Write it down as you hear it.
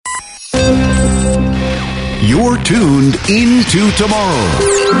You're tuned into tomorrow.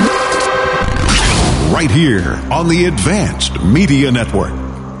 Right here on the Advanced Media Network.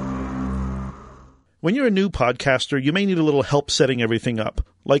 When you're a new podcaster, you may need a little help setting everything up.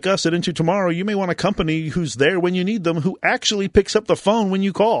 Like us at Into Tomorrow, you may want a company who's there when you need them, who actually picks up the phone when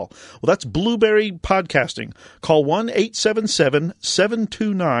you call. Well, that's Blueberry Podcasting. Call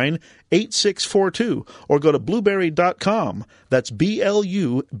 1-877-729-8642 or go to blueberry.com. That's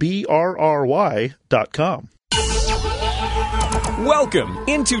BLUBRRY.com. Welcome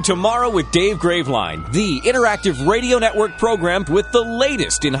into Tomorrow with Dave Graveline, the interactive radio network program with the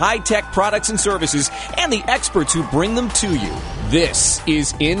latest in high-tech products and services and the experts who bring them to you. This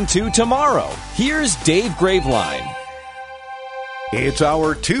is Into Tomorrow. Here's Dave Graveline. It's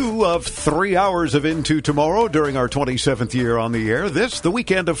hour 2 of 3 hours of Into Tomorrow during our 27th year on the air. This, the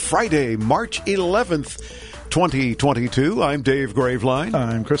weekend of Friday, March 11th, 2022. I'm Dave Graveline.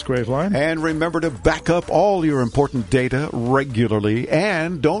 I'm Chris Graveline. And remember to back up all your important data regularly.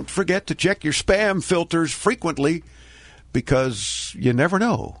 And don't forget to check your spam filters frequently, because you never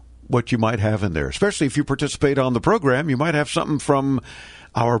know what you might have in there. Especially if you participate on the program, you might have something from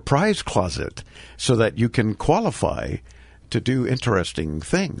our prize closet so that you can qualify to do interesting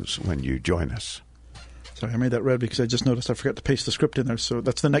things when you join us. Sorry, I made that red because I just noticed I forgot to paste the script in there. So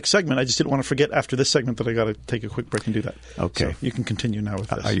that's the next segment. I just didn't want to forget after this segment that I got to take a quick break and do that. Okay. So you can continue now with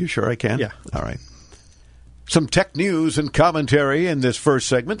this. Are you sure I can? Yeah. All right. Some tech news and commentary in this first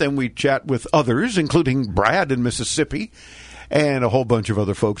segment. Then we chat with others, including Brad in Mississippi and a whole bunch of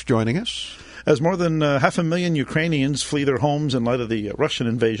other folks joining us. As more than 500,000 Ukrainians flee their homes in light of the Russian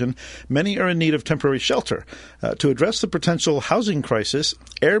invasion, many are in need of temporary shelter. To address the potential housing crisis,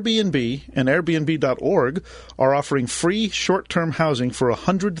 Airbnb and Airbnb.org are offering free short-term housing for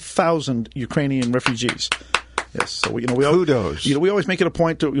 100,000 Ukrainian refugees. Yes, so kudos. We always make it a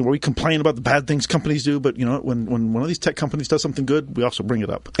point to we complain about the bad things companies do, but when one of these tech companies does something good, we also bring it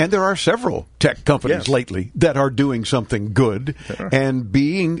up. And there are several tech companies lately that are doing something good and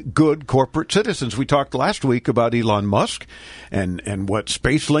being good corporate citizens. We talked last week about Elon Musk and what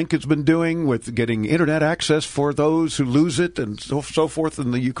SpaceLink has been doing with getting internet access for those who lose it and so forth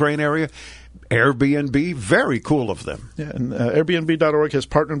in the Ukraine area. Airbnb, very cool of them. Yeah, and Airbnb.org has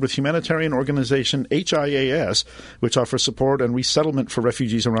partnered with humanitarian organization HIAS, which offers support and resettlement for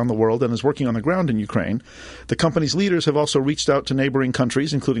refugees around the world and is working on the ground in Ukraine. The company's leaders have also reached out to neighboring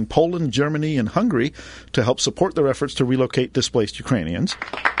countries, including Poland, Germany, and Hungary, to help support their efforts to relocate displaced Ukrainians.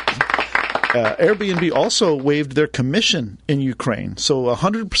 Airbnb also waived their commission in Ukraine. So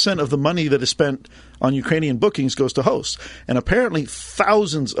 100% of the money that is spent on Ukrainian bookings goes to hosts. And apparently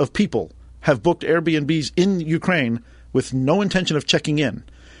thousands of people have booked Airbnbs in Ukraine with no intention of checking in,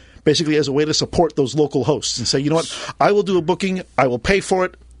 basically as a way to support those local hosts and say, you know what, I will do a booking, I will pay for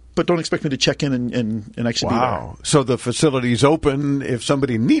it, but don't expect me to check in and actually be there. Wow. So the facility's open if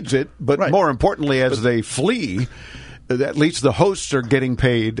somebody needs it, but more importantly, as they flee, at least the hosts are getting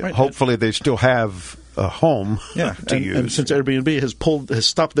paid. Right. Hopefully they still have a home to use. And since Airbnb has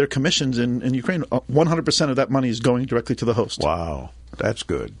stopped their commissions in Ukraine, 100% of that money is going directly to the host. Wow. That's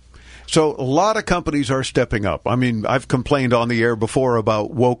good. So a lot of companies are stepping up. I mean, I've complained on the air before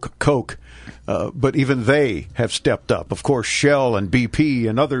about woke Coke, but even they have stepped up. Of course, Shell and BP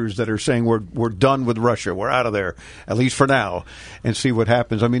and others that are saying we're done with Russia. We're out of there, at least for now, and see what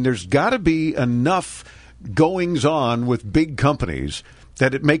happens. I mean, there's got to be enough goings on with big companies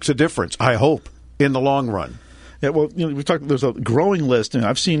that it makes a difference, I hope, in the long run. Yeah, well, we talked. There's a growing list, and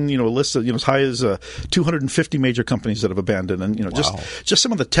I've seen a list of as high as 250 major companies that have abandoned, and just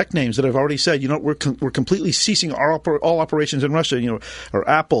some of the tech names that I've already said. We're completely ceasing all operations in Russia. Or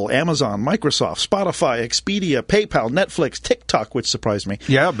Apple, Amazon, Microsoft, Spotify, Expedia, PayPal, Netflix, TikTok, which surprised me.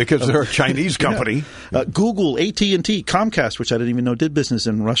 Yeah, because they're a Chinese company. Google, AT&T, Comcast, which I didn't even know did business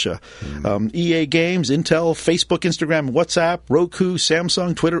in Russia. EA Games, Intel, Facebook, Instagram, WhatsApp, Roku,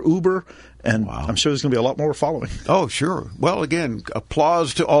 Samsung, Twitter, Uber. And I'm sure there's going to be a lot more following. Oh, sure. Well, again,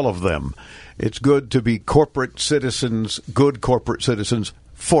 applause to all of them. It's good to be corporate citizens, good corporate citizens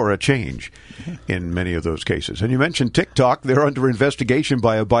for a change in many of those cases. And you mentioned TikTok. They're under investigation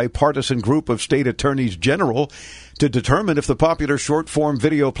by a bipartisan group of state attorneys general to determine if the popular short-form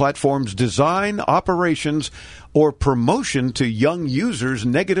video platform's design, operations, or promotion to young users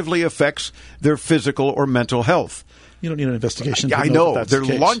negatively affects their physical or mental health. You don't need an investigation. I know. They're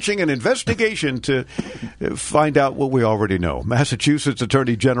launching an investigation to find out what we already know. Massachusetts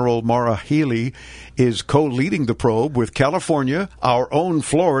Attorney General Maura Healey is co-leading the probe with California, our own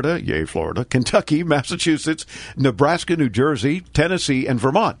Florida, yay Florida, Kentucky, Massachusetts, Nebraska, New Jersey, Tennessee, and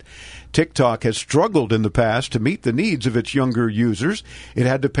Vermont. TikTok has struggled in the past to meet the needs of its younger users. It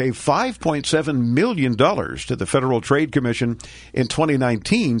had to pay $5.7 million to the Federal Trade Commission in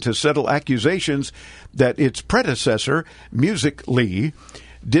 2019 to settle accusations that its predecessor, Musical.ly,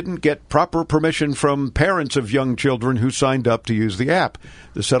 didn't get proper permission from parents of young children who signed up to use the app.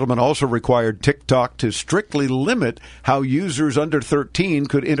 The settlement also required TikTok to strictly limit how users under 13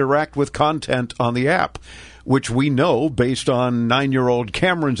 could interact with content on the app, which we know, based on 9-year-old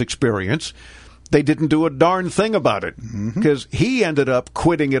Cameron's experience, they didn't do a darn thing about it, because he ended up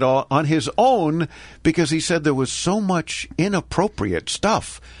quitting it all on his own because he said there was so much inappropriate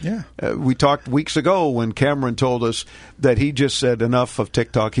stuff. Yeah. We talked weeks ago when Cameron told us that he just said enough of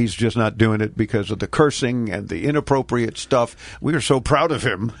TikTok. He's just not doing it because of the cursing and the inappropriate stuff. We are so proud of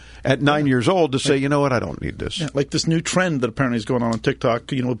him at 9 years old to say, you know what, I don't need this. Yeah, like this new trend that apparently is going on TikTok,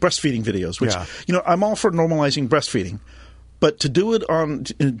 with breastfeeding videos, which, I'm all for normalizing breastfeeding. But to do it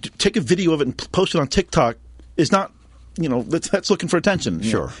take a video of it and post it on TikTok is not, that's looking for attention.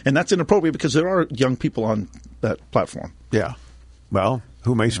 Sure. And that's inappropriate because there are young people on that platform. Yeah. Well,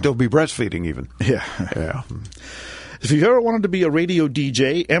 who may still be breastfeeding even. Yeah. Yeah. If you've ever wanted to be a radio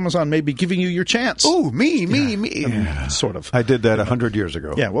DJ, Amazon may be giving you your chance. Oh, me. Sort of. I did that 100 years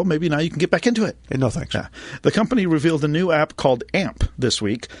ago. Yeah, well, maybe now you can get back into it. No, thanks. Yeah. The company revealed a new app called AMP this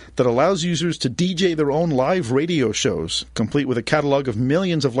week that allows users to DJ their own live radio shows, complete with a catalog of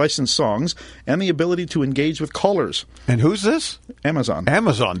millions of licensed songs and the ability to engage with callers. And who's this? Amazon.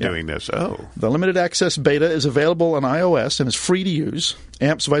 Amazon doing this. Oh. The limited access beta is available on iOS and is free to use.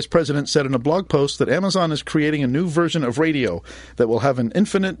 AMP's vice president said in a blog post that Amazon is creating a new version of radio that will have an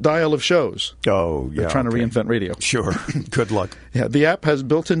infinite dial of shows. Oh, yeah. They're trying to reinvent radio. Sure. Good luck. Yeah, the app has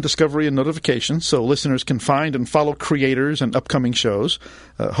built-in discovery and notifications, so listeners can find and follow creators and upcoming shows.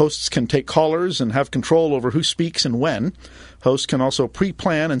 Hosts can take callers and have control over who speaks and when. Hosts can also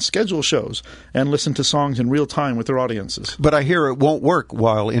pre-plan and schedule shows and listen to songs in real time with their audiences. But I hear it won't work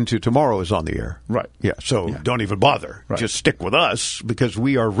while Into Tomorrow is on the air. Right. Yeah, so don't even bother. Right. Just stick with us because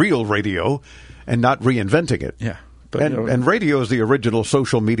we are real radio and not reinventing it. Yeah. But, and radio is the original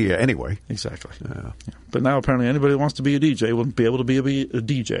social media anyway. Exactly. Yeah. But now apparently anybody who wants to be a DJ will be able to be a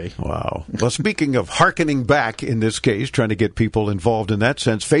DJ. Wow. Well, speaking of hearkening back in this case, trying to get people involved in that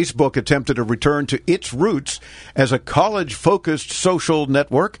sense, Facebook attempted a return to its roots as a college-focused social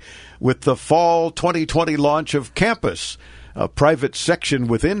network with the fall 2020 launch of Campus, a private section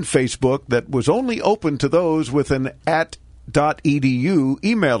within Facebook that was only open to those with an @.edu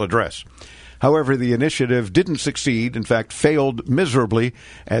email address. However, the initiative didn't succeed, in fact, failed miserably,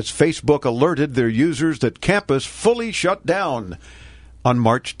 as Facebook alerted their users that Campus fully shut down on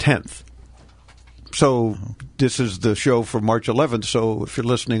March 10th. So this is the show for March 11th, so if you're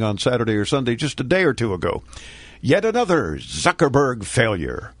listening on Saturday or Sunday, just a day or two ago, yet another Zuckerberg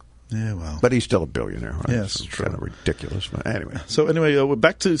failure. Yeah, well. But he's still a billionaire, right? Yes, it's kind of ridiculous. But anyway. So anyway,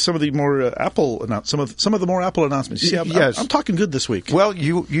 back to some of the more Apple some of the more Apple announcements. See, I'm talking good this week. Well,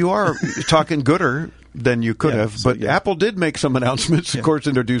 you are talking gooder than you could have, but Apple did make some announcements, of course,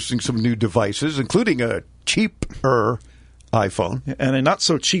 introducing some new devices, including a cheaper iPhone. And a not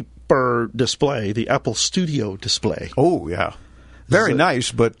so cheaper display, the Apple Studio display. Oh, yeah. Very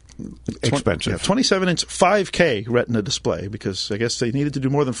nice, but expensive. 27-inch 5K Retina display, because I guess they needed to do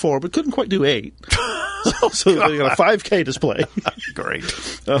more than 4, but couldn't quite do 8. so they got a 5K display. Great.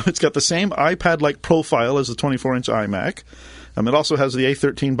 It's got the same iPad-like profile as the 24-inch iMac. It also has the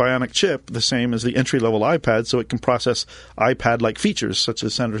A13 Bionic chip, the same as the entry-level iPad, so it can process iPad-like features such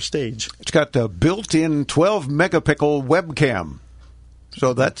as center stage. It's got a built-in 12-megapixel webcam.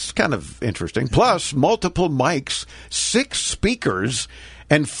 So that's kind of interesting. Plus, multiple mics, 6 speakers,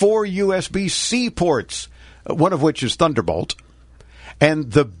 and 4 USB-C ports, one of which is Thunderbolt. And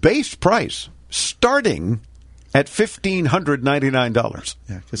the base price, starting at $1,599.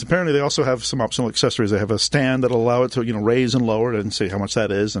 Yeah, because apparently they also have some optional accessories. They have a stand that'll allow it to raise and lower and see how much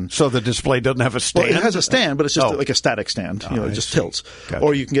that is. And so the display doesn't have a stand? Well, it has a stand, but it's just like a static stand. It just tilts. Gotcha.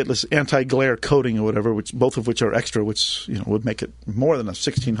 Or you can get this anti-glare coating or whatever, both of which are extra, which would make it more than a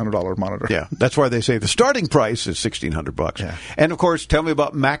 $1,600 monitor. Yeah, that's why they say the starting price is $1,600. Yeah. And of course, tell me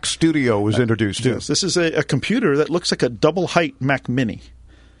about Mac Studio was introduced too. Yes, this is a computer that looks like a double-height Mac Mini.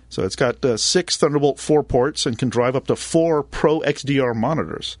 So it's got 6 Thunderbolt 4 ports and can drive up to 4 Pro XDR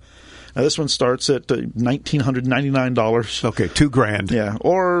monitors. Now this one starts at $1,999. Okay, $2,000. Yeah,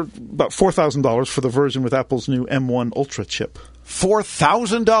 or about $4,000 for the version with Apple's new M1 Ultra chip.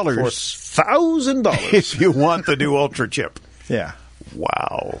 $4,000. $4,000 if you want the new Ultra chip. Yeah.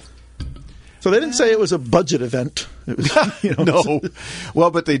 Wow. So they didn't say it was a budget event. It was, no. Well,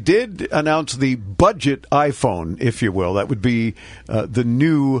 but they did announce the budget iPhone, if you will. That would be the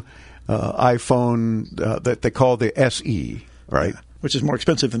new iPhone that they call the SE, right? Yeah. Which is more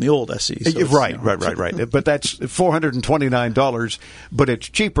expensive than the old SE. So Right. But that's $429, but it's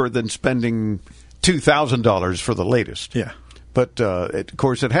cheaper than spending $2,000 for the latest. Yeah. But, of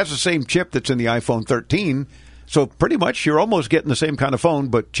course, it has the same chip that's in the iPhone 13, so pretty much you're almost getting the same kind of phone,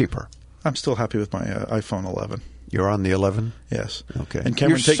 but cheaper. I'm still happy with my iPhone 11. You're on the 11? Yes. Okay. And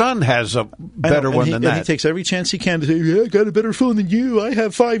Your son has a better one than that. And he takes every chance he can to say, yeah, I got a better phone than you. I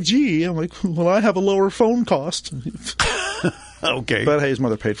have 5G. I'm like, well, I have a lower phone cost. Okay. But hey, his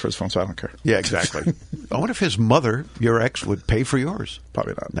mother paid for his phone, so I don't care. Yeah, exactly. I wonder if his mother, your ex, would pay for yours.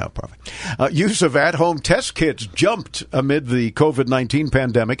 Probably not. No, probably. Use of at-home test kits jumped amid the COVID-19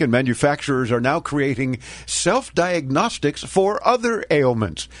 pandemic, and manufacturers are now creating self-diagnostics for other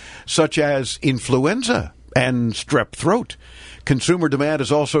ailments, such as influenza and strep throat. Consumer demand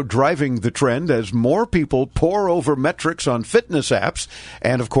is also driving the trend as more people pore over metrics on fitness apps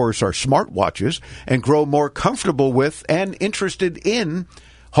and, of course, our smartwatches and grow more comfortable with and interested in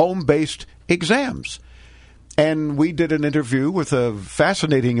home-based exams. And we did an interview with a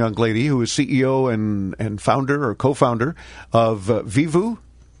fascinating young lady who is CEO and founder or co-founder of Vivu,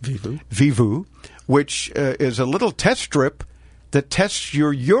 which is a little test strip that tests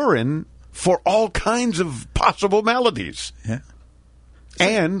your urine for all kinds of possible maladies. Yeah.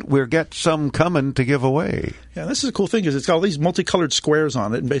 And we'll get some coming to give away. Yeah, this is a cool thing because it's got all these multicolored squares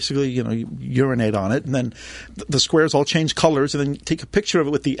on it, and basically, you urinate on it, and then the squares all change colors, and then you take a picture of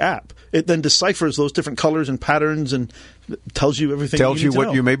it with the app. It then deciphers those different colors and patterns and tells you everything. Tells you what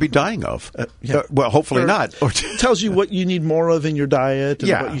know. you may be dying of. Yeah. Well, hopefully not. Tells you what you need more of in your diet, and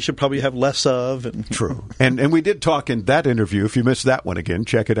Yeah. what you should probably have less of. And True. And we did talk in that interview. If you missed that one again,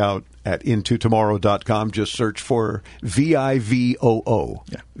 check it out at intotomorrow.com. Just search for VIVOO.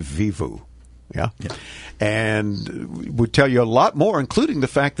 Yeah. Vivu. Yeah. And we tell you a lot more, including the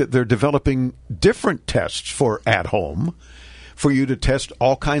fact that they're developing different tests for at home for you to test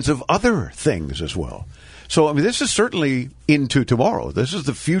all kinds of other things as well. So, I mean, this is certainly into tomorrow. This is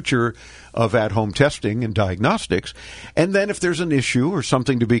the future of at-home testing and diagnostics. And then if there's an issue or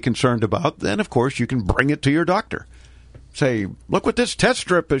something to be concerned about, then, of course, you can bring it to your doctor. Say, look what this test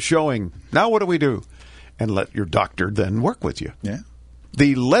strip is showing. Now what do we do? And let your doctor then work with you. Yeah.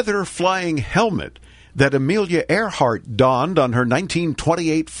 The leather flying helmet that Amelia Earhart donned on her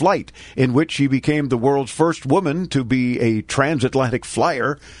 1928 flight, in which she became the world's first woman to be a transatlantic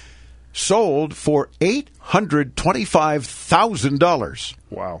flyer, sold for $825,000.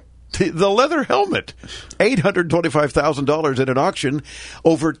 Wow. The leather helmet, $825,000 at an auction,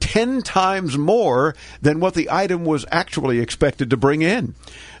 over 10 times more than what the item was actually expected to bring in.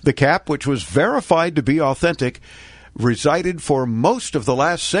 The cap, which was verified to be authentic, resided for most of the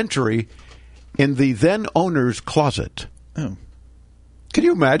last century in the then owner's closet. Oh. Can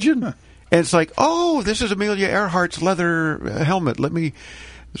you imagine? Huh. And it's like, oh, this is Amelia Earhart's leather helmet. Let me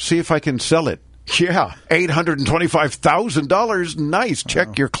see if I can sell it. Yeah, $825,000. Nice.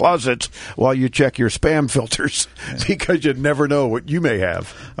 Check your closets while you check your spam filters because you never know what you may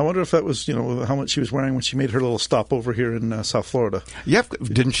have. I wonder if that was, how much she was wearing when she made her little stop over here in South Florida. Yep.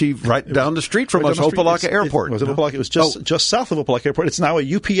 Didn't she down the street from us, Opelika Airport? It was just south of Opelika Airport. It's now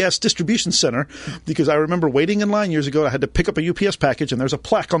a UPS distribution center because I remember waiting in line years ago. I had to pick up a UPS package and there's a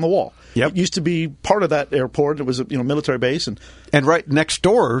plaque on the wall. Yep. It used to be part of that airport. It was a military base. And right next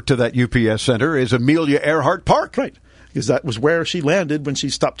door to that UPS center is Amelia Earhart Park. Right. Because that was where she landed when she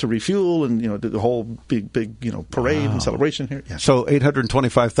stopped to refuel and, did the whole big parade and celebration here. Yeah. So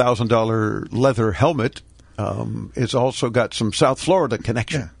 $825,000 leather helmet it's also got some South Florida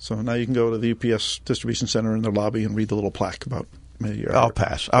connection. Yeah. So now you can go to the UPS distribution center in their lobby and read the little plaque about Amelia Earhart. I'll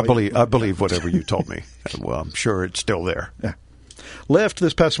pass. I believe whatever you told me. Well, I'm sure it's still there. Yeah. Lyft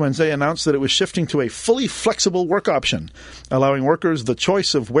this past Wednesday announced that it was shifting to a fully flexible work option, allowing workers the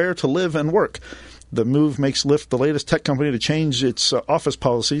choice of where to live and work. The move makes Lyft the latest tech company to change its office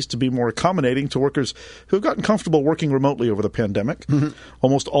policies to be more accommodating to workers who have gotten comfortable working remotely over the pandemic. Mm-hmm.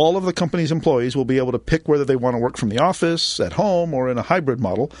 Almost all of the company's employees will be able to pick whether they want to work from the office, at home, or in a hybrid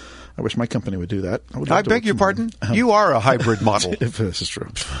model. I wish my company would do that. I beg your pardon? You are a hybrid model. If this is true.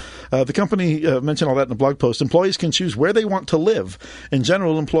 The company mentioned all that in a blog post. Employees can choose where they want to live. In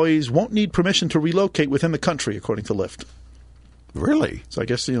general, employees won't need permission to relocate within the country, according to Lyft. Really? So I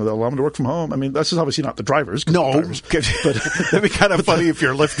guess, they'll allow them to work from home. I mean, this is obviously not the drivers. No, but it'd be kind of funny if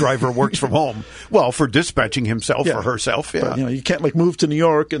your Lyft driver works from home. Well, for dispatching himself or herself, yeah. But, you can't move to New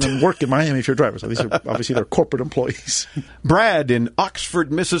York and then work in Miami if you're a driver. So these are obviously they're corporate employees. Brad in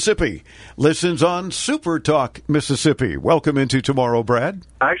Oxford, Mississippi, listens on Super Talk, Mississippi. Welcome into Tomorrow, Brad.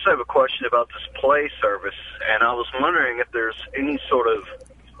 I actually have a question about this Play service, and I was wondering if there's any sort of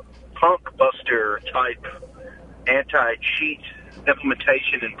punk buster type anti-cheat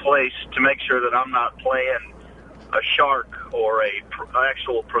implementation in place to make sure that I'm not playing a shark or a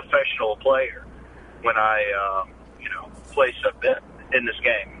actual professional player when I, place a bet in this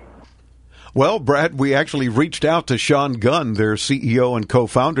game. Well, Brad, we actually reached out to Sean Gunn, their CEO and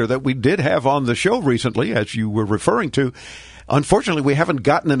co-founder, that we did have on the show recently, as you were referring to. Unfortunately, we haven't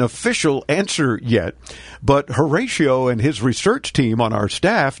gotten an official answer yet, but Horatio and his research team on our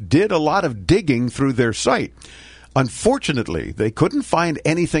staff did a lot of digging through their site. Unfortunately, they couldn't find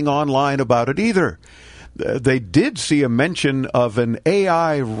anything online about it either. They did see a mention of an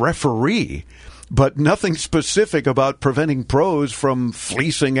AI referee, but nothing specific about preventing pros from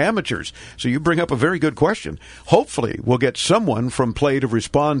fleecing amateurs. So you bring up a very good question. Hopefully, we'll get someone from Play to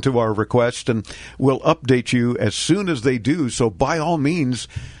respond to our request, and we'll update you as soon as they do. So by all means,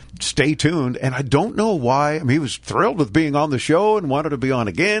 stay tuned. And I don't know why. I mean, he was thrilled with being on the show and wanted to be on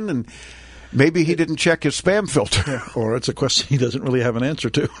again, and maybe he didn't check his spam filter. Or it's a question he doesn't really have an answer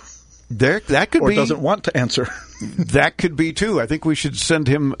to. That could or be. Or doesn't want to answer. That could be, too. I think we should send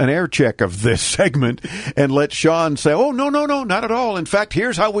him an air check of this segment and let Sean say, oh, no, not at all. In fact,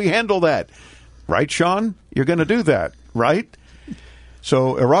 here's how we handle that. Right, Sean? You're going to do that, right?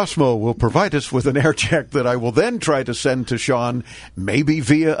 So Erasmo will provide us with an air check that I will then try to send to Sean, maybe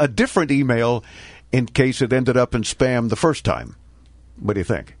via a different email in case it ended up in spam the first time. What do you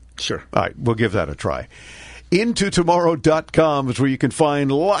think? Sure. All right, we'll give that a try. IntoTomorrow.com is where you can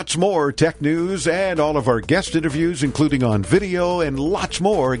find lots more tech news and all of our guest interviews, including on video, and lots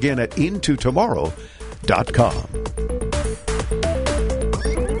more, again, at IntoTomorrow.com.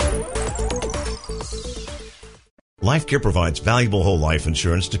 LifeCare provides valuable whole life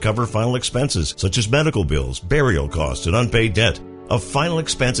insurance to cover final expenses, such as medical bills, burial costs, and unpaid debt. A final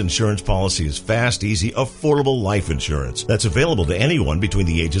expense insurance policy is fast, easy, affordable life insurance that's available to anyone between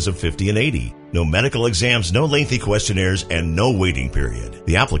the ages of 50 and 80. No medical exams, no lengthy questionnaires, and no waiting period.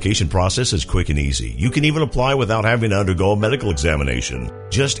 The application process is quick and easy. You can even apply without having to undergo a medical examination.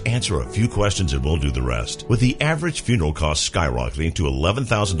 Just answer a few questions and we'll do the rest. With the average funeral cost skyrocketing to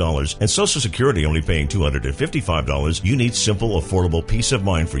 $11,000 and Social Security only paying $255, you need simple, affordable peace of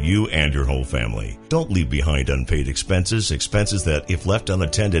mind for you and your whole family. Don't leave behind unpaid expenses that, if left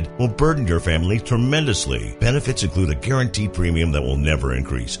unattended, will burden your family tremendously. Benefits include a guaranteed premium that will never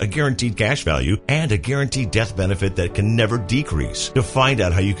increase, a guaranteed cash value, and a guaranteed death benefit that can never decrease. To find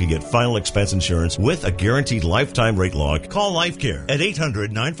out how you can get final expense insurance with a guaranteed lifetime rate lock, call LifeCare at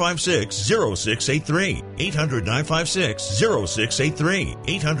 800-956-0683. 800-956-0683.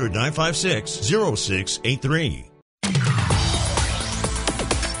 800-956-0683.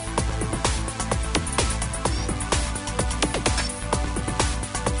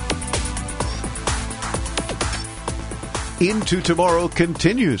 Into Tomorrow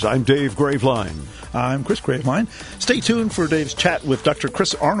continues. I'm Dave Graveline. I'm Chris Graveline. Stay tuned for Dave's chat with Dr.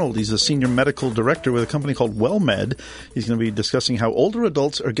 Chris Arnold. He's a senior medical director with a company called WellMed. He's going to be discussing how older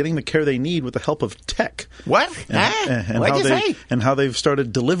adults are getting the care they need with the help of tech. What? What'd you say? And how they've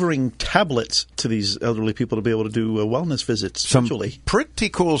started delivering tablets to these elderly people to be able to do wellness visits virtually. Some pretty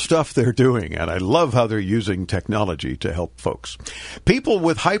cool stuff they're doing, and I love how they're using technology to help folks. People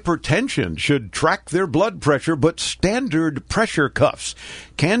with hypertension should track their blood pressure, but standard pressure cuffs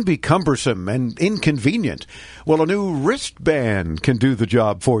can be cumbersome and inconvenient. Well, a new wristband can do the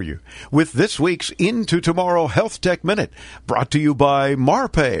job for you. With this week's Into Tomorrow Health Tech Minute, brought to you by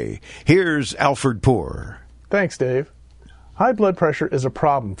Marpay. Here's Alfred Poor. Thanks, Dave. High blood pressure is a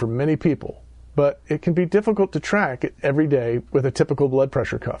problem for many people, but it can be difficult to track it every day with a typical blood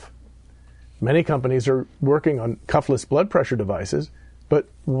pressure cuff. Many companies are working on cuffless blood pressure devices, but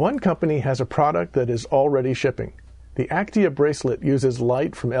one company has a product that is already shipping. The Actia bracelet uses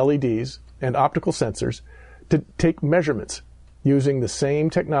light from LEDs and optical sensors to take measurements using the same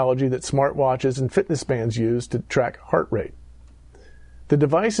technology that smartwatches and fitness bands use to track heart rate. The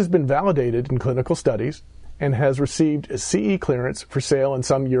device has been validated in clinical studies and has received a CE clearance for sale in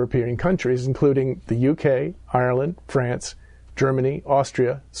some European countries, including the UK, Ireland, France, Germany,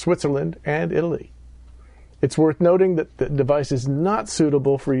 Austria, Switzerland, and Italy. It's worth noting that the device is not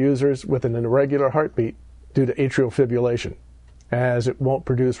suitable for users with an irregular heartbeat due to atrial fibrillation, as it won't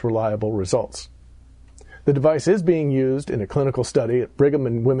produce reliable results. The device is being used in a clinical study at Brigham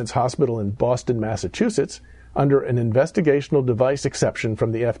and Women's Hospital in Boston, Massachusetts, under an investigational device exception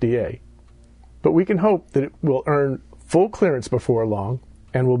from the FDA. But we can hope that it will earn full clearance before long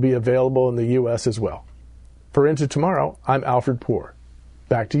and will be available in the U.S. as well. For Into Tomorrow, I'm Alfred Poor.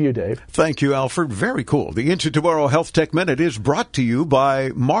 Back to you, Dave. Thank you, Alfred. Very cool. The Into Tomorrow Health Tech Minute is brought to you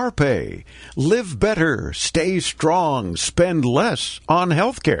by Marpay. Live better, stay strong, spend less on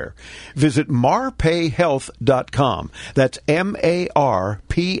healthcare. Visit marpayhealth.com. That's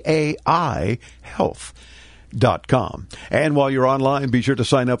MARPAI health.com. And while you're online, be sure to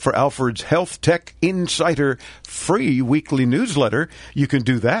sign up for Alfred's Health Tech Insider free weekly newsletter. You can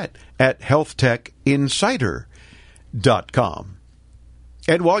do that at healthtechinsider.com.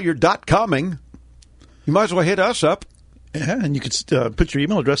 And while you're .comming, you might as well hit us up. Yeah, and you could put your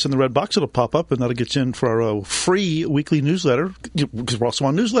email address in the red box. It'll pop up, and that'll get you in for our free weekly newsletter, because we're also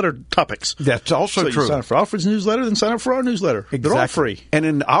on newsletter topics. That's also true. You sign up for Alfred's newsletter, then sign up for our newsletter. Exactly. They're all free. And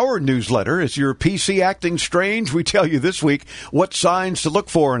in our newsletter, is your PC acting strange? We tell you this week what signs to look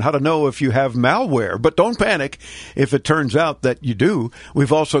for and how to know if you have malware. But don't panic if it turns out that you do.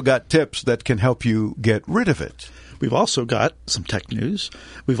 We've also got tips that can help you get rid of it. We've also got some tech news.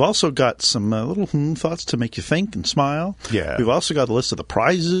 We've also got some little thoughts to make you think and smile. Yeah. We've also got a list of the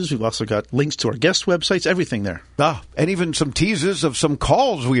prizes. We've also got links to our guest websites, everything there. And even some teases of some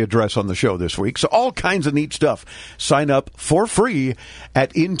calls we address on the show this week. So all kinds of neat stuff. Sign up for free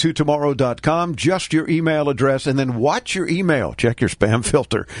at intotomorrow.com. Just your email address, and then watch your email. Check your spam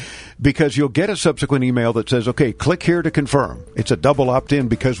filter, because you'll get a subsequent email that says, okay, click here to confirm. It's a double opt-in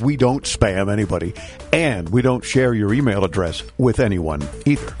because we don't spam anybody, and we don't share your email address with anyone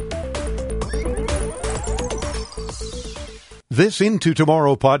either. This Into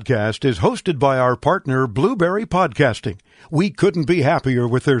Tomorrow podcast is hosted by our partner, Blueberry Podcasting. We couldn't be happier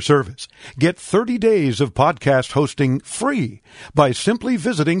with their service. Get 30 days of podcast hosting free by simply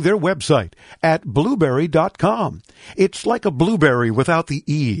visiting their website at blueberry.com. It's like a blueberry without the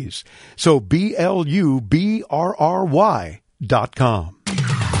E's. So BLUBRRY.com.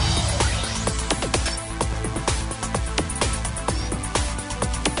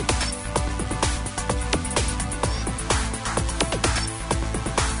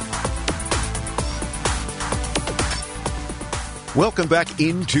 Welcome back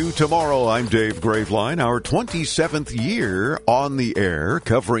into Tomorrow. I'm Dave Graveline, our 27th year on the air,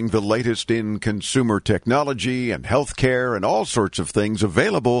 covering the latest in consumer technology and healthcare and all sorts of things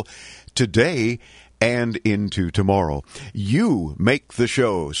available today and into tomorrow. You make the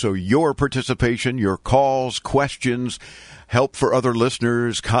show, so your participation, your calls, questions, help for other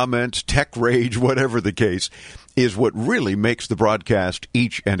listeners, comments, tech rage, whatever the case, is what really makes the broadcast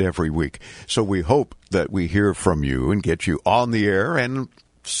each and every week. So we hope that we hear from you and get you on the air and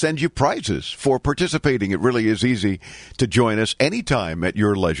send you prizes for participating. It really is easy to join us anytime at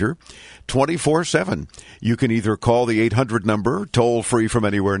your leisure, 24/7. You can either call the 800 number, toll free from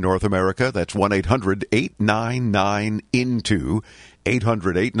anywhere in North America. That's 1-800-899-INTO,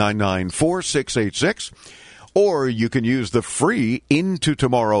 800-899-4686. Or you can use the free Into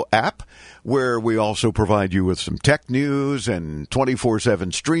Tomorrow app, where we also provide you with some tech news and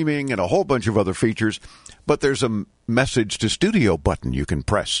 24/7 streaming and a whole bunch of other features. But there's a message to studio button you can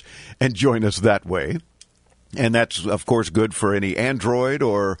press and join us that way. And that's, of course, good for any Android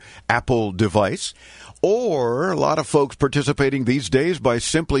or Apple device. Or a lot of folks participating these days by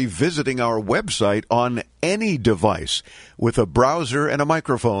simply visiting our website on any device with a browser and a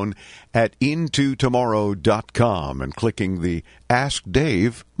microphone at intotomorrow.com and clicking the Ask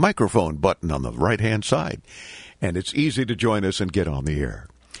Dave microphone button on the right-hand side. And it's easy to join us and get on the air.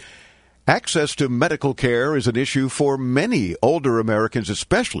 Access to medical care is an issue for many older Americans,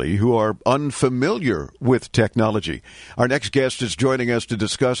 especially who are unfamiliar with technology. Our next guest is joining us to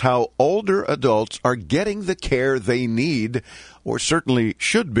discuss how older adults are getting the care they need, or certainly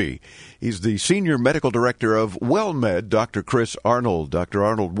should be. He's the Senior Medical Director of WellMed, Dr. Chris Arnold. Dr.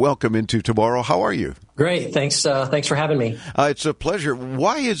 Arnold, welcome into Tomorrow. How are you? Great. Thanks for having me. It's a pleasure.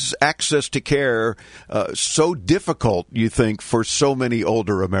 Why is access to care so difficult, you think, for so many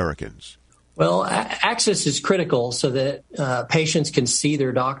older Americans? Well, access is critical so that patients can see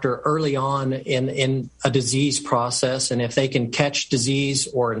their doctor early on in a disease process, and if they can catch disease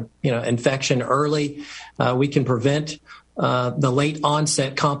or infection early, we can prevent the late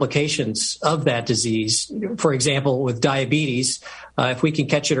onset complications of that disease. For example, with diabetes, if we can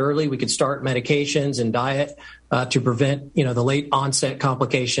catch it early, we can start medications and diet to prevent the late onset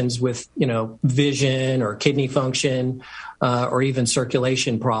complications with vision or kidney function or even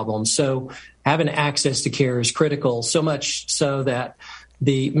circulation problems. So having access to care is critical, so much so that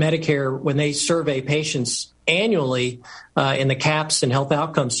the Medicare, when they survey patients annually in the CAHPS and Health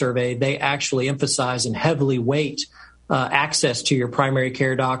Outcomes Survey, they actually emphasize and heavily weight access to your primary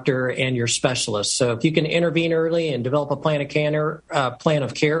care doctor and your specialist. So if you can intervene early and develop a plan of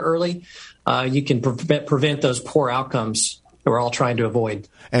care early, you can prevent those poor outcomes we're all trying to avoid.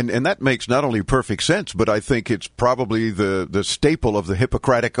 And that makes not only perfect sense, but I think it's probably the staple of the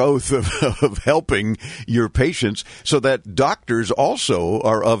Hippocratic Oath of helping your patients, so that doctors also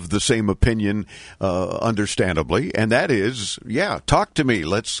are of the same opinion, understandably, and that is, talk to me.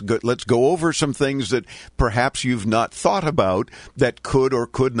 Let's go over some things that perhaps you've not thought about that could or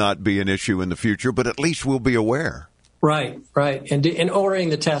could not be an issue in the future, but at least we'll be aware. Right. And ordering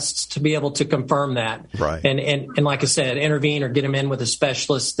the tests to be able to confirm that. Right. And like I said, intervene or get them in with a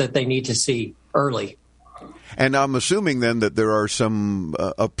specialist that they need to see early. And I'm assuming then that there are some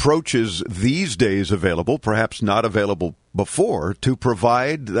approaches these days available, perhaps not available before, to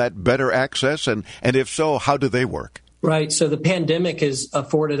provide that better access. And if so, how do they work? Right. So the pandemic has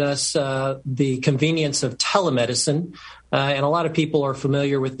afforded us the convenience of telemedicine. And a lot of people are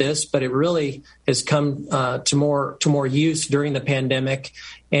familiar with this, but it really has come to more use during the pandemic.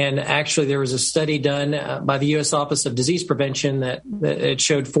 And actually, there was a study done by the U.S. Office of Disease Prevention that it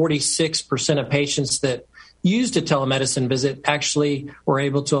showed 46% of patients that used a telemedicine visit actually were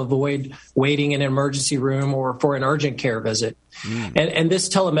able to avoid waiting in an emergency room or for an urgent care visit. And this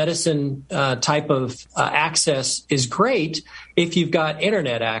telemedicine type of access is great if you've got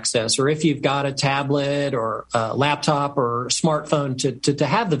internet access, or if you've got a tablet or a laptop or smartphone to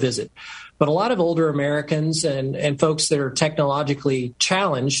have the visit. But a lot of older Americans and folks that are technologically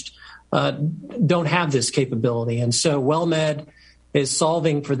challenged don't have this capability. And so WellMed is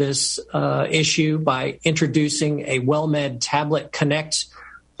solving for this issue by introducing a WellMed Tablet Connect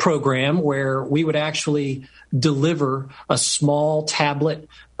program, where we would actually deliver a small tablet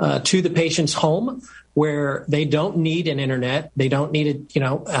to the patient's home, where they don't need an internet, they don't need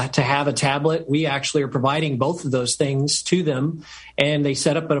to have a tablet. We actually are providing both of those things to them, and they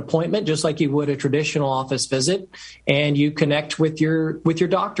set up an appointment just like you would a traditional office visit, and you connect with your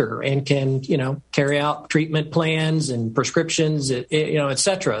doctor and can carry out treatment plans and prescriptions, et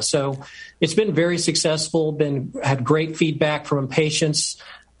cetera. So it's been very successful. Had great feedback from patients.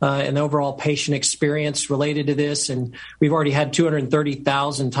 And the overall patient experience related to this. And we've already had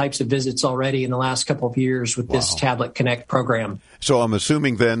 230,000 types of visits already in the last couple of years with this Tablet Connect program. So I'm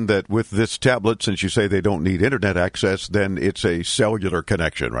assuming then that with this tablet, since you say they don't need internet access, then it's a cellular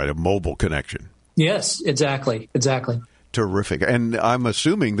connection, right? A mobile connection. Yes, exactly. Terrific. And I'm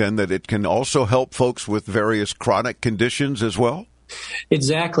assuming then that it can also help folks with various chronic conditions as well?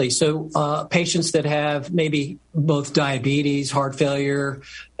 Exactly. So patients that have maybe both diabetes, heart failure,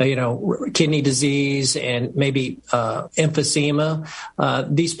 kidney disease, and maybe emphysema,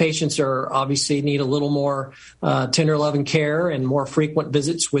 these patients are obviously need a little more tender loving care and more frequent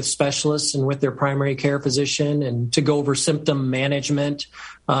visits with specialists and with their primary care physician, and to go over symptom management.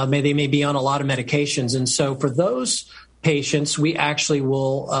 They may be on a lot of medications. And so for those patients, we actually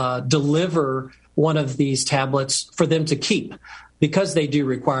will deliver one of these tablets for them to keep, because they do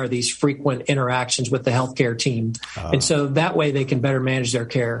require these frequent interactions with the healthcare team. And so that way they can better manage their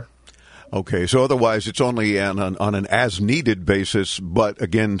care. Okay, so otherwise it's only on an as-needed basis, but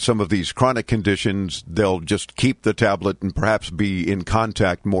again, some of these chronic conditions, they'll just keep the tablet and perhaps be in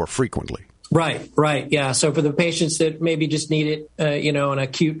contact more frequently. Right. Yeah. So for the patients that maybe just need it, an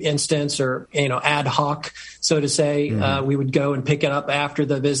acute instance or, ad hoc, so to say, we would go and pick it up after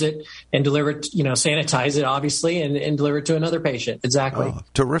the visit and deliver it, sanitize it, obviously, and deliver it to another patient. Exactly. Oh,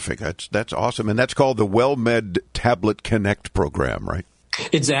 terrific. That's awesome. And that's called the WellMed Tablet Connect program, right?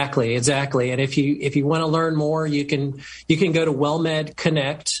 Exactly. And if you want to learn more, you can go to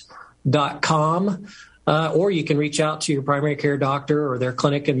wellmedconnect.com. Or you can reach out to your primary care doctor or their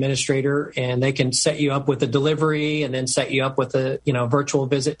clinic administrator, and they can set you up with a delivery and then set you up with a virtual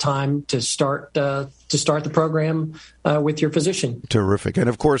visit time to start the program with your physician. Terrific. And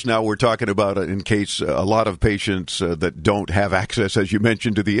of course, now we're talking about it in case a lot of patients that don't have access, as you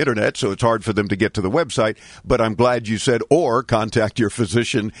mentioned, to the internet, so it's hard for them to get to the website. But I'm glad you said, or contact your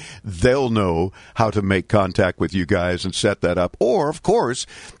physician. They'll know how to make contact with you guys and set that up. Or, of course,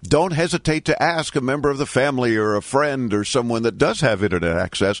 don't hesitate to ask a member of the family or a friend or someone that does have internet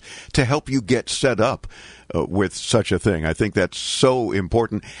access to help you get set up with such a thing. I think that's so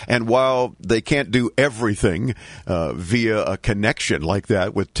important. And while they can't do everything via a connection like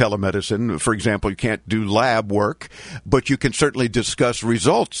that with telemedicine, for example, you can't do lab work, but you can certainly discuss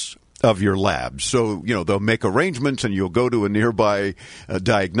results of your labs. So, they'll make arrangements and you'll go to a nearby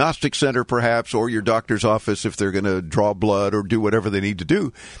diagnostic center perhaps, or your doctor's office if they're going to draw blood or do whatever they need to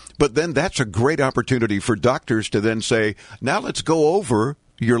do. But then that's a great opportunity for doctors to then say, now let's go over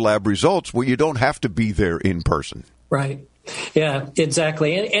your lab results where you don't have to be there in person. Right. Yeah,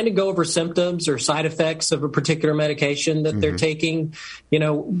 exactly. And to go over symptoms or side effects of a particular medication that they're taking.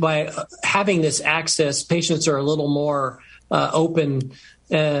 By having this access, patients are a little more open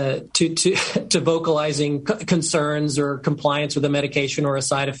to vocalizing concerns or compliance with a medication or a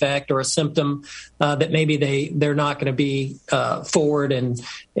side effect or a symptom that maybe they're not going to be forward and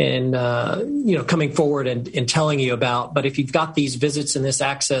coming forward and telling you about. But if you've got these visits and this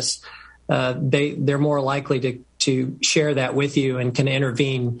access, they're more likely to share that with you and can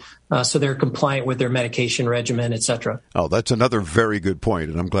intervene so they're compliant with their medication regimen, et cetera. Oh, that's another very good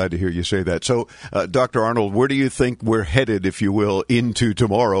point, and I'm glad to hear you say that. So, Dr. Arnold, where do you think we're headed, if you will, into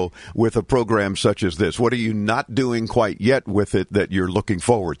tomorrow with a program such as this? What are you not doing quite yet with it that you're looking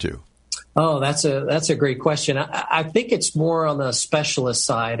forward to? Oh, that's a great question. I think it's more on the specialist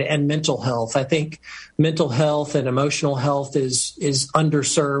side and mental health. I think mental health and emotional health is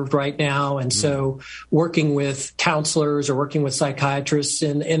underserved right now. And so working with counselors or working with psychiatrists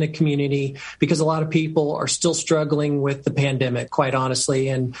in a community, because a lot of people are still struggling with the pandemic, quite honestly,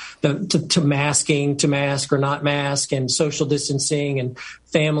 and to mask or not mask and social distancing, and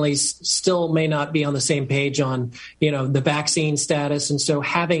families still may not be on the same page on, the vaccine status. And so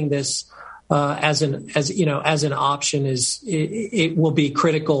having this as an option it will be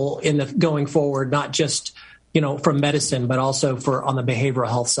critical in the going forward, not just from medicine, but also on the behavioral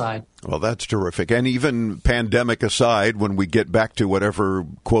health side. Well, that's terrific. And even pandemic aside, when we get back to whatever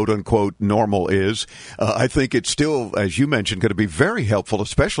quote-unquote normal is, I think it's still, as you mentioned, going to be very helpful,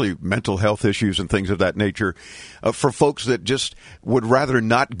 especially mental health issues and things of that nature, for folks that just would rather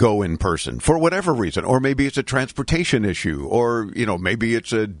not go in person for whatever reason. Or maybe it's a transportation issue, or, maybe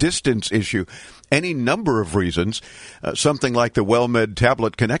it's a distance issue. Any number of reasons, something like the WellMed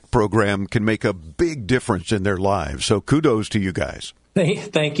Tablet Connect program can make a big difference in their lives. So kudos to you guys.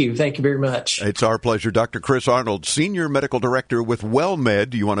 Thank you. Thank you very much. It's our pleasure. Dr. Chris Arnold, Senior Medical Director with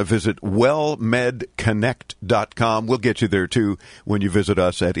WellMed. You want to visit wellmedconnect.com. We'll get you there, too, when you visit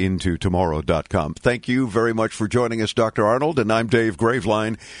us at intotomorrow.com. Thank you very much for joining us, Dr. Arnold, and I'm Dave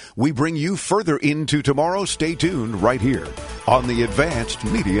Graveline. We bring you further into tomorrow. Stay tuned right here on the Advanced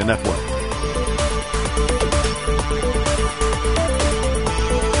Media Network.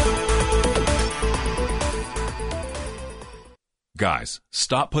 Guys,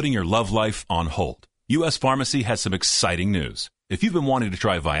 stop putting your love life on hold. U.S. Pharmacy has some exciting news. If you've been wanting to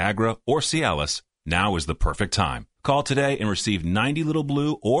try Viagra or Cialis, now is the perfect time. Call today and receive 90 little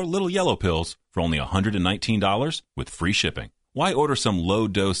blue or little yellow pills for only $119 with free shipping. Why order some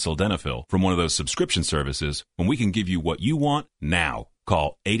low-dose sildenafil from one of those subscription services when we can give you what you want now?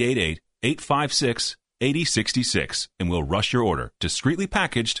 Call 888-856-8066 and we'll rush your order, discreetly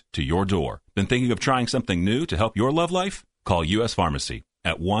packaged, to your door. Been thinking of trying something new to help your love life? Call U.S. Pharmacy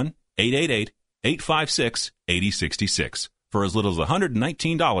at 1-888-856-8066 for as little as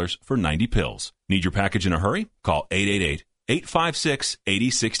 $119 for 90 pills. Need your package in a hurry? Call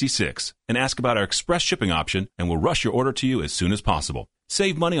 888-856-8066 and ask about our express shipping option, and we'll rush your order to you as soon as possible.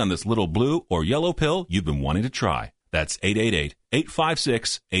 Save money on this little blue or yellow pill you've been wanting to try. That's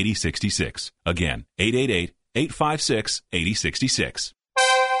 888-856-8066. Again, 888-856-8066.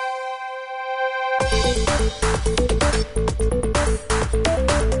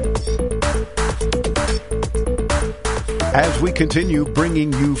 As we continue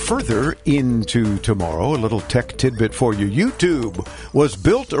bringing you further into tomorrow, a little tech tidbit for you. YouTube was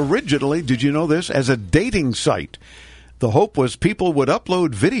built originally, did you know this, as a dating site. The hope was people would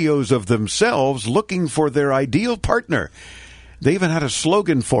upload videos of themselves looking for their ideal partner. They even had a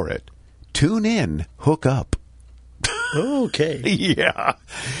slogan for it. Tune in, hook up. Okay. Yeah.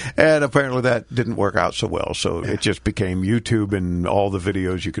 And apparently that didn't work out so well, so it just became YouTube and all the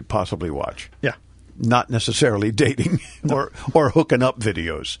videos you could possibly watch. Yeah. Not necessarily dating or hooking up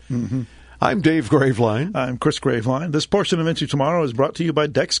videos. Mm-hmm. I'm Dave Graveline. I'm Chris Graveline. This portion of Into Tomorrow is brought to you by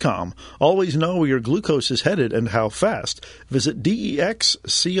Dexcom. Always know where your glucose is headed and how fast. Visit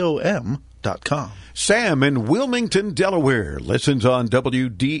DEXCOM.com. Sam in Wilmington, Delaware, listens on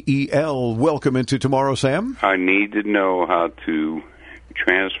WDEL. Welcome Into Tomorrow, Sam. I need to know how to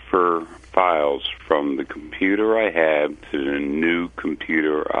transfer files from the computer I have to the new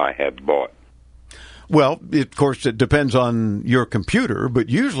computer I have bought. Well, of course, it depends on your computer, but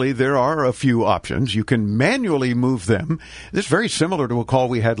usually there are a few options. You can manually move them. This is very similar to a call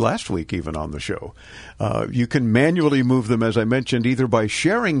we had last week, even on the show. You can manually move them, as I mentioned, either by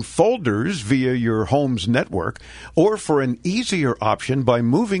sharing folders via your home's network, or for an easier option by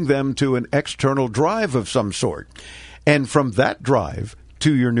moving them to an external drive of some sort. And from that drive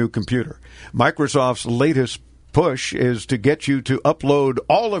to your new computer. Microsoft's latest push is to get you to upload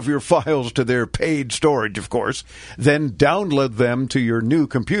all of your files to their paid storage, of course, then download them to your new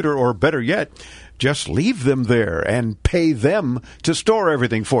computer, or better yet, just leave them there and pay them to store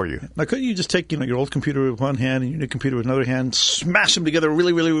everything for you. Now, couldn't you just take your old computer with one hand and your new computer with another hand, smash them together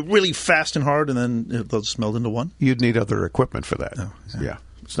really, really, really fast and hard, and then they'll just meld into one? You'd need other equipment for that. Oh, yeah.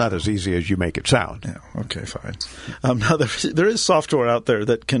 It's not as easy as you make it sound. Yeah, okay, fine. Now, there is software out there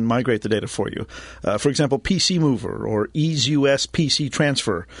that can migrate the data for you. For example, PC Mover or EaseUS PC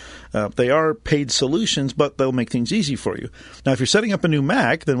Transfer. They are paid solutions, but they'll make things easy for you. Now, if you're setting up a new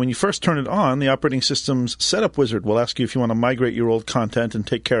Mac, then when you first turn it on, the operating system's setup wizard will ask you if you want to migrate your old content and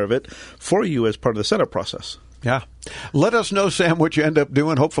take care of it for you as part of the setup process. Yeah. Let us know, Sam, what you end up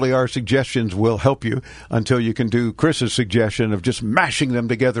doing. Hopefully our suggestions will help you until you can do Chris's suggestion of just mashing them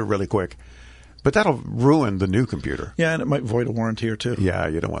together really quick. But that'll ruin the new computer. Yeah, and it might void a warranty or two. Yeah,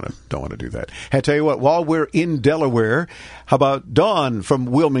 you don't want to do that. Hey, I tell you what, while we're in Delaware, how about Don from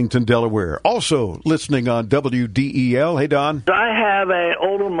Wilmington, Delaware, also listening on WDEL. Hey, Don. I have an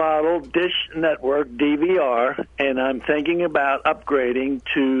older model Dish Network DVR, and I'm thinking about upgrading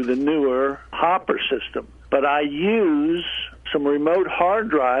to the newer Hopper system. But I use some remote hard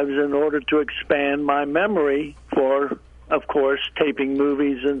drives in order to expand my memory for, of course, taping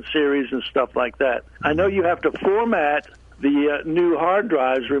movies and series and stuff like that. I know you have to format the new hard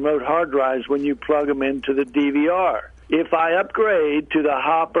drives, remote hard drives, when you plug them into the DVR. If I upgrade to the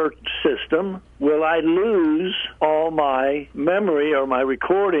Hopper system, will I lose all my memory or my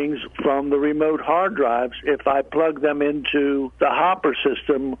recordings from the remote hard drives if I plug them into the Hopper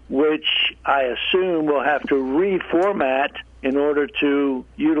system, which I assume will have to reformat in order to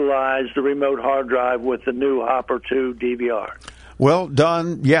utilize the remote hard drive with the new Hopper 2 DVR? Well,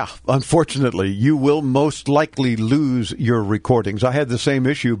 Don, yeah, unfortunately, you will most likely lose your recordings. I had the same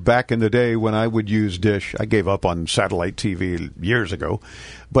issue back in the day when I would use Dish. I gave up on satellite TV years ago,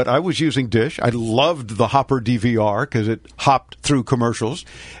 but I was using Dish. I loved the Hopper DVR because it hopped through commercials,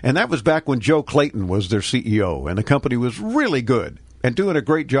 and that was back when Joe Clayton was their CEO, and the company was really good and doing a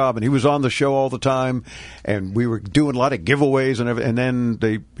great job, and he was on the show all the time, and we were doing a lot of giveaways and everything, and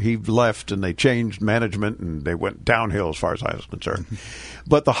then he left, and they changed management, and they went downhill as far as I was concerned.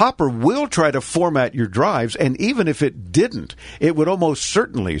 But the Hopper will try to format your drives, and even if it didn't, it would almost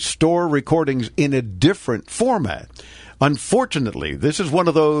certainly store recordings in a different format. Unfortunately, this is one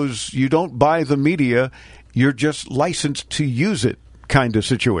of those you don't buy the media, you're just licensed to use it kind of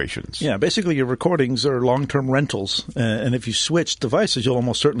situations. Yeah, basically your recordings are long-term rentals, and if you switch devices, you'll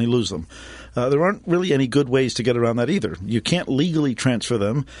almost certainly lose them. There aren't really any good ways to get around that either. You can't legally transfer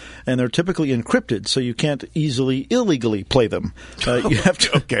them, and they're typically encrypted, so you can't easily illegally play them. You have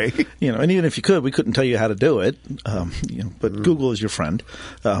to, okay. And even if you could, we couldn't tell you how to do it. But Google is your friend.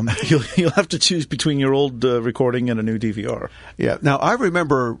 You'll have to choose between your old recording and a new DVR. Yeah. Now I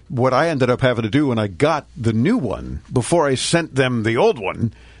remember what I ended up having to do when I got the new one before I sent them the old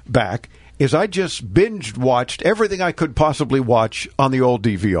one back. Is I just binge watched everything I could possibly watch on the old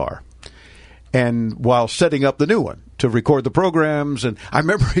DVR. And while setting up the new one to record the programs, and I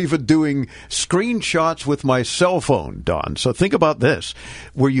remember even doing screenshots with my cell phone, Don. So think about this,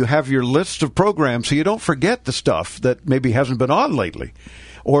 where you have your list of programs so you don't forget the stuff that maybe hasn't been on lately,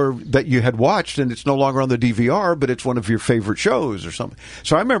 or that you had watched and it's no longer on the DVR, but it's one of your favorite shows or something.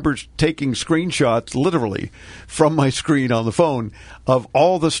 So I remember taking screenshots literally from my screen on the phone of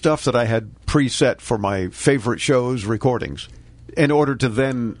all the stuff that I had preset for my favorite shows recordings, in order to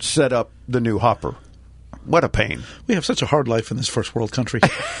then set up the new Hopper. What a pain. We have such a hard life in this first world country.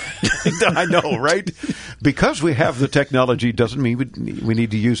 I know, right? Because we have the technology doesn't mean we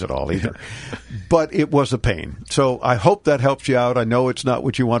need to use it all either. But it was a pain. So I hope that helps you out. I know it's not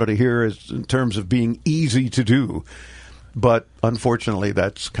what you wanted to hear in terms of being easy to do. But unfortunately,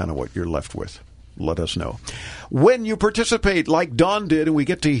 that's kind of what you're left with. Let us know. When you participate like Don did and we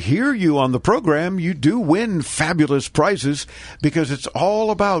get to hear you on the program, you do win fabulous prizes because it's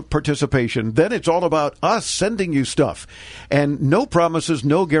all about participation. Then it's all about us sending you stuff. And no promises,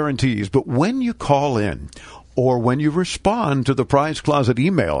 no guarantees. But when you call in or when you respond to the Prize Closet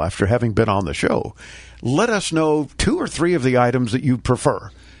email after having been on the show, let us know 2 or 3 of the items that you prefer.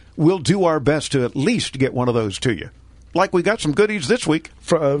 We'll do our best to at least get one of those to you. Like we got some goodies this week.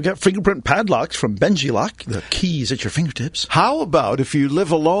 We got fingerprint padlocks from Benji Lock, the keys at your fingertips. How about if you live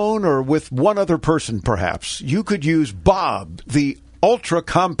alone or with one other person, perhaps, you could use Bob, the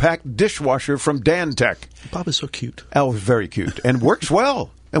ultra-compact dishwasher from Dantech. Bob is so cute. Oh, very cute. And works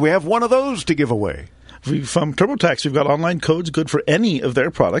well. And we have one of those to give away. From TurboTax, we've got online codes good for any of their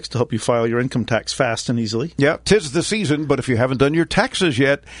products to help you file your income tax fast and easily. Yeah, 'tis the season, but if you haven't done your taxes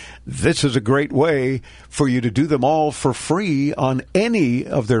yet, this is a great way for you to do them all for free on any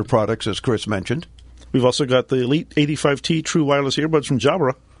of their products, as Chris mentioned. We've also got the Elite 85T True Wireless Earbuds from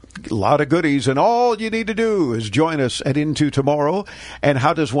Jabra. A lot of goodies, and all you need to do is join us at Into Tomorrow. And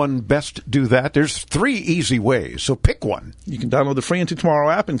how does one best do that? There's 3 easy ways, so pick one. You can download the free Into Tomorrow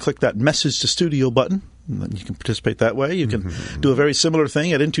app and click that Message to Studio button, and then you can participate that way. You can do a very similar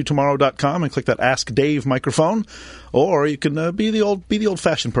thing at intotomorrow.com and click that Ask Dave microphone, or you can be the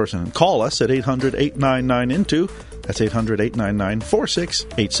old-fashioned person and call us at 800-899-INTO. That's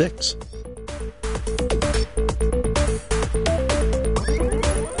 800-899-4686.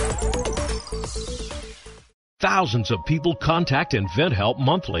 Thousands of people contact InventHelp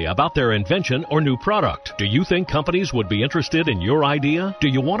monthly about their invention or new product. Do you think companies would be interested in your idea? Do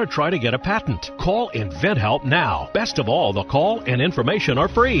you want to try to get a patent? Call InventHelp now. Best of all, the call and information are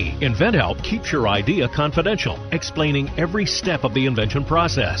free. InventHelp keeps your idea confidential, explaining every step of the invention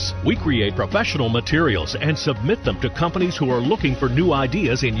process. We create professional materials and submit them to companies who are looking for new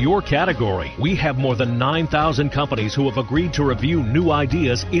ideas in your category. We have more than 9,000 companies who have agreed to review new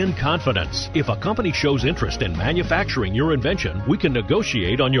ideas in confidence. If a company shows interest in manufacturing your invention, we can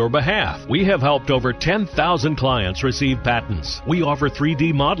negotiate on your behalf. We have helped over 10,000 clients receive patents. We offer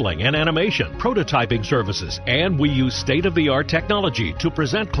 3D modeling and animation, prototyping services, and we use state-of-the-art technology to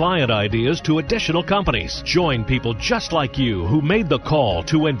present client ideas to additional companies. Join people just like you who made the call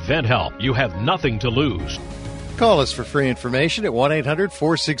to InventHelp. You have nothing to lose. Call us for free information at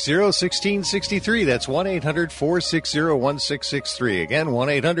 1-800-460-1663. That's 1-800-460-1663. Again,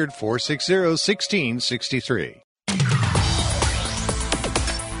 1-800-460-1663.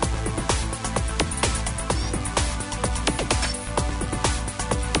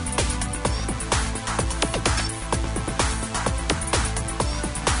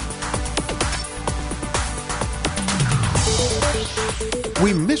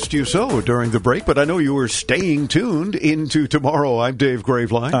 We missed you so during the break, but I know you were staying tuned Into Tomorrow. I'm Dave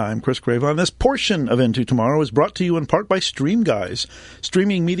Graveline. I'm Chris Graveline. This portion of Into Tomorrow is brought to you in part by StreamGuys,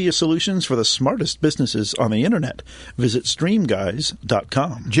 streaming media solutions for the smartest businesses on the Internet. Visit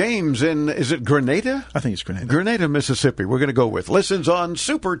streamguys.com. James is it Grenada? I think it's Grenada. Grenada, Mississippi. We're going to go with. Listens on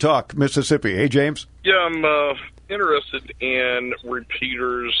Super Talk, Mississippi. Hey, James. Yeah, I'm interested in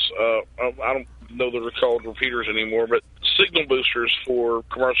repeaters. I don't know that they're called repeaters anymore, but signal boosters for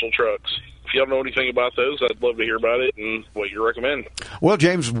commercial trucks. If y'all know anything about those, I'd love to hear about it and what you recommend. Well,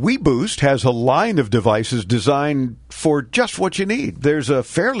 James, WeBoost has a line of devices designed for just what you need. There's a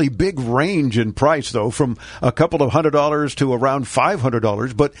fairly big range in price, though, from a couple of $100 to around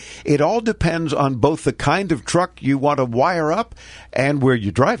 $500, but it all depends on both the kind of truck you want to wire up and where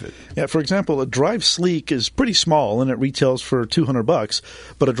you drive it. Yeah, for example, a Drive Sleek is pretty small and it retails for $200,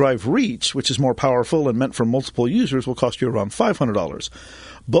 but a Drive Reach, which is more powerful and meant for multiple users, will cost you around $500.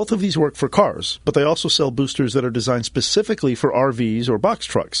 Both of these work for cars, but they also sell boosters that are designed specifically for RVs or box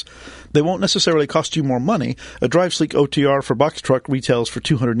trucks. They won't necessarily cost you more money. A Drive Sleek OTR for box truck retails for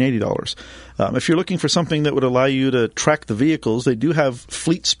 $280. If you're looking for something that would allow you to track the vehicles, they do have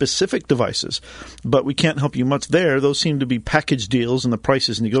fleet-specific devices, but we can't help you much there. Those seem to be package deals, and the price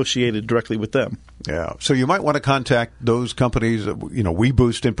is negotiated directly with them. Yeah, so you might want to contact those companies,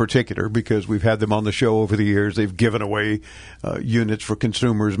 WeBoost in particular, because we've had them on the show over the years. They've given away units for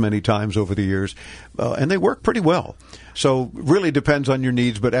consumers many times over the years, and they work pretty well. So really depends on your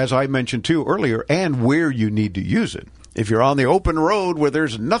needs, but as I mentioned too earlier, and where you need to use it. If you're on the open road where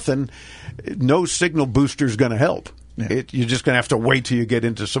there's nothing, no signal booster is going to help. Yeah. You're just going to have to wait till you get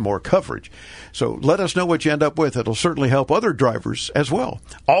into some more coverage. So let us know what you end up with. It'll certainly help other drivers as well.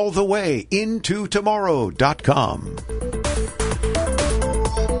 All the way into tomorrow.com.